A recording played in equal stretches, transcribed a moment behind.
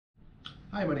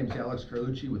Hi, my name is Alex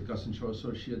Carlucci with Gustan Cho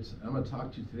Associates. I'm going to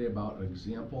talk to you today about an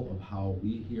example of how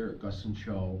we here at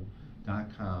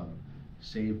GustanCho.com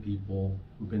save people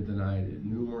who've been denied at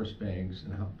numerous banks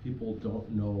and how people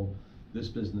don't know this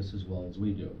business as well as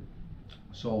we do.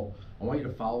 So I want you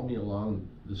to follow me along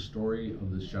the story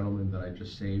of this gentleman that I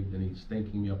just saved, and he's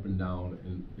thanking me up and down,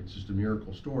 and it's just a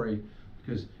miracle story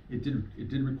because it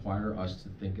did require us to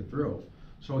think it through.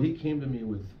 So he came to me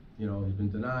with, he's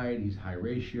been denied, he's high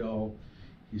ratio,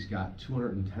 he's got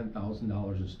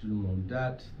 $210,000 in student loan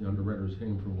debt, the underwriter is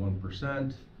hitting for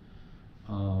 1%,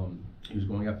 he was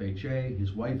going FHA,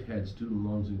 his wife had student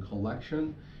loans in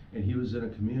collection, and he was in a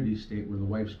community state where the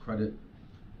wife's credit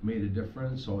made a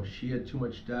difference, so she had too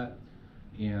much debt,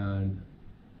 and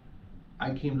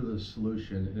I came to the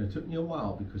solution, and it took me a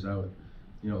while because it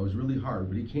was really hard,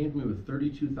 but he came to me with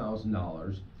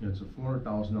 $32,000, and it's a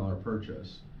 $400,000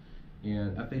 purchase,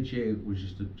 and FHA was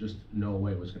just no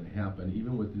way it was going to happen.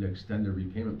 Even with an extended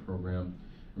repayment program,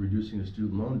 reducing the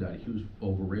student loan debt, he was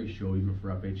over ratio even for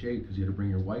FHA because you had to bring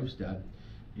your wife's debt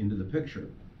into the picture.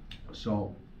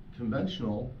 So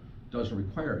conventional doesn't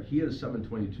require it. He had a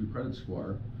 722 credit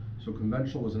score, so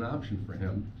conventional was an option for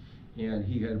him, and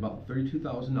he had about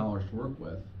 $32,000 to work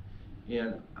with,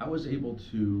 and I was able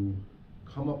to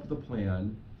come up with a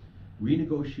plan,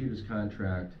 renegotiate his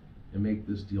contract, and make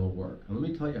this deal work. And let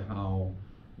me tell you how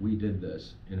we did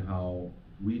this and how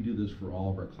we do this for all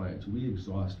of our clients. We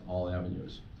exhaust all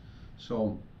avenues.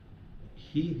 So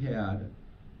he had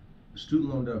a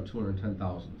student loan debt of $210,000.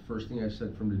 The first thing I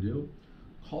said for him to do,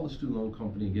 call the student loan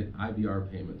company and get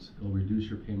IBR payments. It'll reduce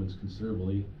your payments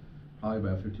considerably, probably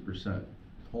by 50%.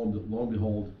 Lo and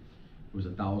behold, it was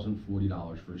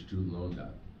 $1,040 for a student loan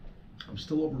debt. I'm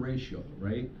still over ratio,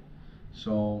 right?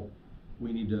 So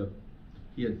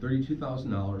he had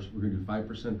 $32,000, we're going to do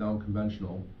 5% down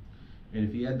conventional, and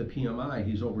if he had the PMI,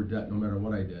 he's over debt no matter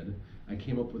what I did. I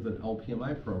came up with an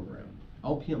LPMI program.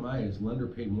 LPMI is lender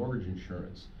paid mortgage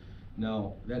insurance.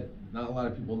 Now, not a lot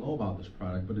of people know about this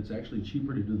product, but it's actually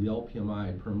cheaper to do the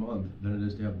LPMI per month than it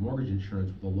is to have mortgage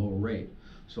insurance with a lower rate.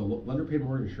 So lender paid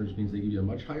mortgage insurance means they give you a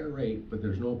much higher rate, but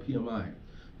there's no PMI.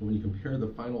 But when you compare the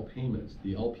final payments,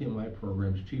 the LPMI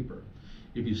program is cheaper.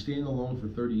 If you stay in the loan for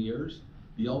 30 years,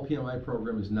 the LPMI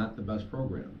program is not the best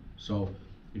program. So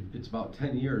if it's about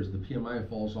 10 years, the PMI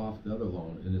falls off the other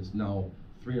loan, and it's now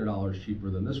 $300 cheaper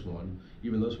than this one,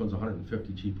 even though this one's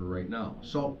 $150 cheaper right now.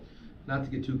 So not to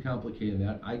get too complicated in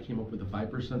that, I came up with a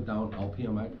 5% down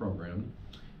LPMI program,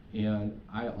 and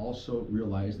I also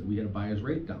realized that we had to buy his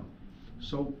rate down.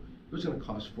 So it was going to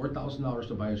cost $4,000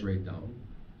 to buy his rate down,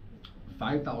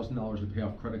 $5,000 to pay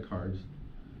off credit cards,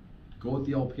 go with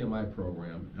the LPMI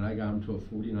program, and I got him to a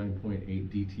 49.8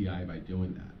 DTI by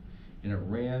doing that. And it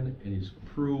ran, and he's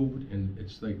approved, and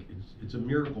it's a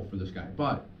miracle for this guy.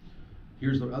 But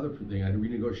here's the other thing: I had to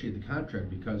renegotiate the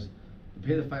contract because to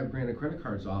pay the $5,000 in credit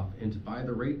cards off and to buy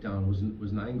the rate down was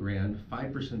 $9,000.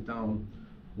 5% down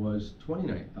was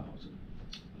 $29,000.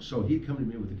 So he'd come to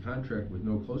me with a contract with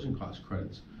no closing cost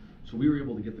credits. So we were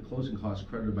able to get the closing costs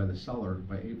credited by the seller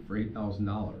for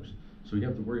 $8,000. So you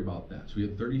have to worry about that. So we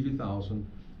had $32,000.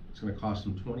 It's going to cost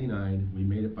him $29,000. We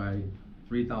made it by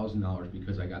 $3,000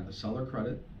 because I got the seller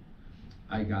credit,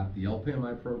 I got the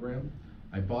LPMI program,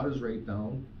 I bought his rate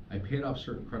down, I paid off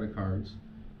certain credit cards,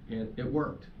 and it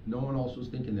worked. No one else was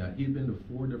thinking that. He'd been to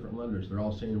 4 different lenders. They're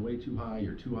all saying, way too high,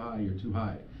 you're too high, you're too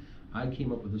high. I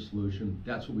came up with a solution.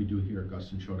 That's what we do here at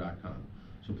GustanCho.com.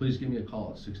 So please give me a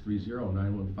call at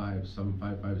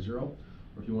 630-915-7550. Or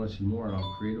if you want to see more on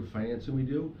how creative financing we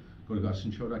do, go to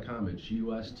GustanCho.com at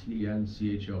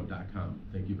GUSTNCHO.com.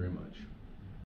 Thank you very much.